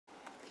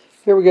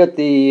Here we got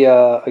the,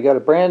 I got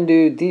a brand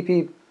new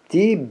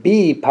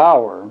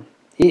DBPower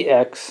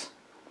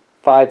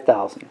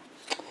EX5000.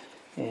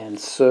 And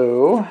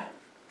so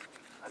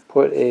I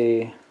put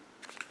a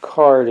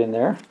card in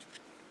there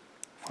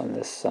on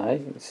this side.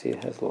 You can see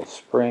it has a little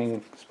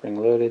spring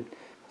loaded.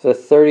 It's a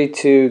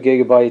 32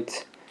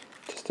 gigabyte,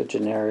 just a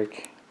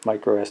generic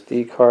micro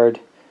SD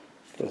card.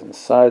 Goes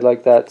inside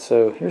like that.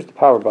 So here's the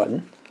power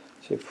button.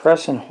 So you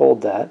press and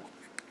hold that.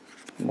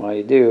 And while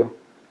you do,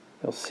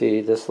 you'll see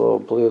this little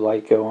blue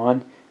light go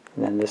on,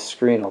 and then this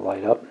screen will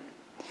light up.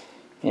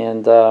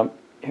 And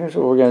here's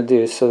what we're going to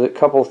do. So a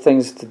couple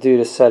things to do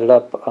to set it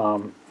up.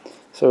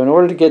 So in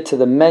order to get to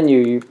the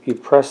menu, you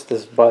press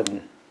this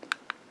button.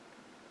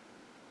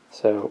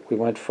 So we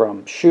went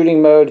from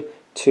shooting mode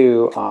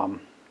to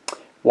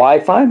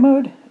Wi-Fi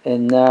mode,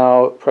 and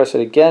now press it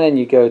again and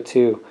you go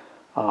to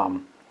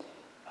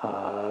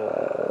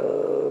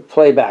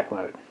playback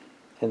mode.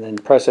 And then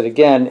press it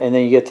again, and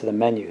then you get to the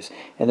menus.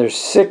 And there's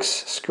 6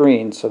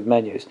 screens of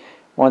menus,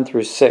 1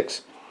 through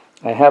 6.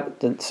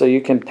 So you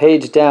can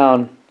page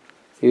down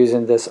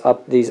using these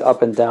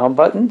up and down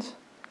buttons,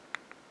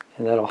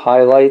 and that'll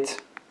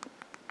highlight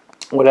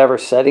whatever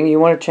setting you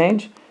want to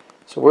change.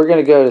 So we're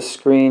going to go to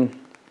screen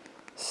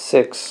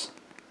 6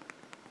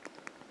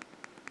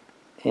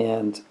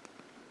 and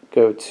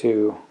go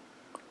to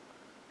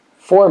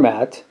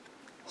format.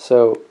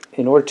 So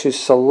in order to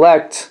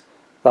select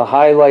the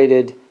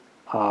highlighted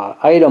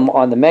item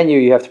on the menu,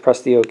 you have to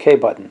press the OK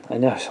button. I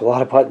know it's a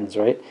lot of buttons,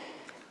 right?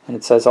 And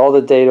it says all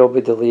the data will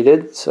be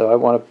deleted. So I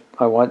want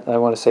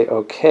to say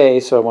OK.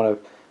 So I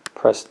want to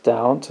press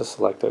down to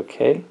select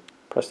OK.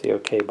 Press the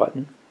OK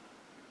button,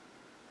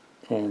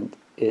 and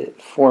it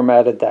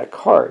formatted that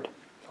card,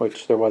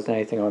 which there wasn't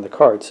anything on the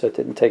card, so it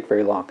didn't take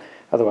very long.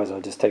 Otherwise, it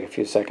would just take a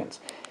few seconds.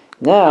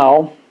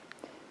 Now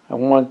I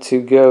want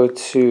to go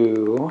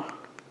to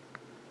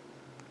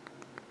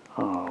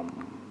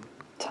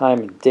time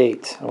and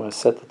date. I want to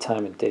set the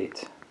time and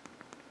date.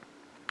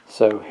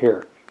 So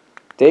here,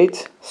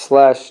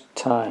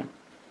 date/time.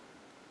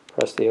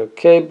 Press the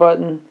OK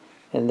button,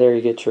 and there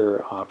you get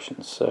your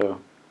options. So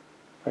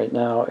right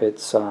now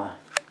it's the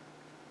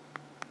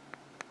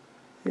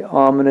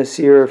ominous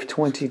year of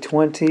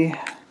 2020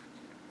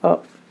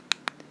 up.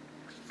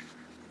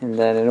 And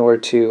then in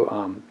order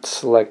to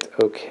select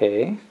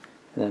OK, and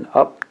then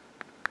up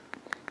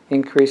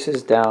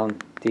increases,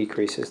 down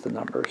decreases the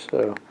number.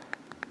 So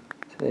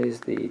today's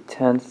the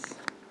 10th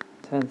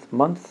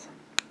month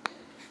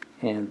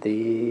and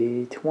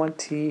the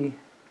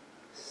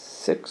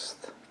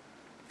 26th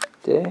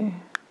day.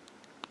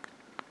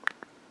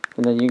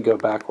 And then you can go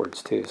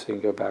backwards too. So you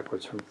can go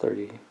backwards from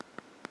 31.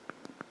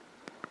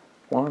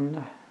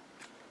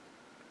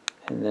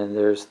 And then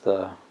there's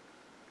the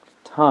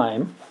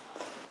time.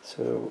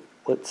 So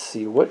let's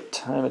see, what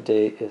time of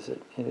day is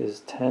it? It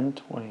is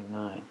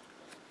 10:29.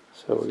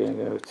 So we're going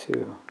to go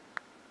to,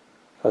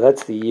 oh,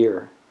 that's the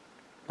year.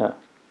 No,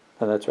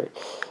 that's right.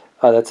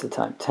 That's the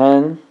time.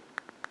 10.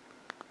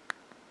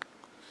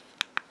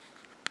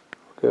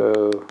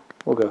 We'll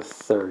go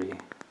 30.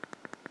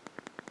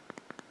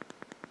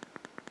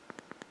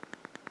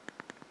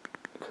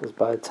 Because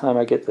by the time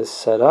I get this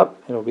set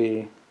up, it'll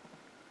be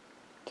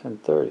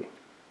 10:30.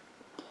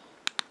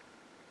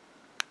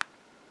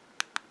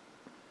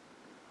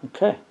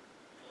 Okay,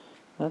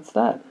 that's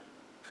that.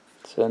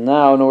 So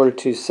now in order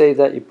to save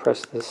that, you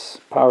press this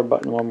power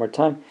button one more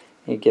time,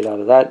 and you get out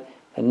of that.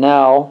 And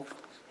now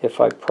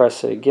if I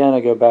press it again, I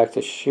go back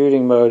to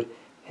shooting mode,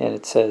 and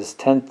it says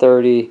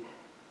 10:30,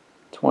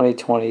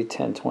 2020,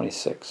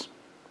 10:26.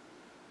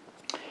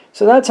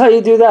 So that's how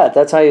you do that.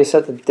 That's how you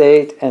set the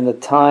date and the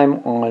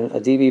time on a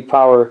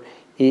DBPower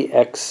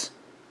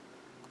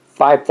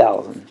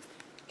EX5000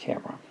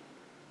 camera.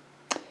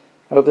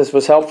 I hope this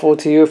was helpful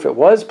to you. If it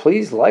was,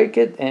 please like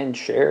it and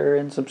share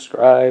and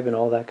subscribe and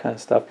all that kind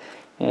of stuff.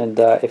 And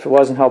if it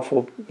wasn't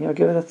helpful,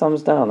 give it a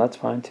thumbs down. That's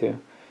fine too.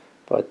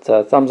 But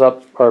thumbs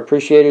up are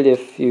appreciated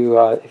if you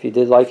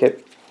did like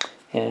it.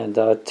 And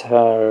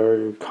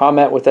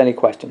comment with any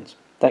questions.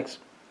 Thanks.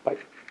 Bye.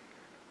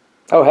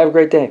 Oh, have a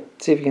great day.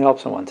 See if you can help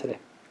someone today.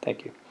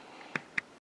 Thank you.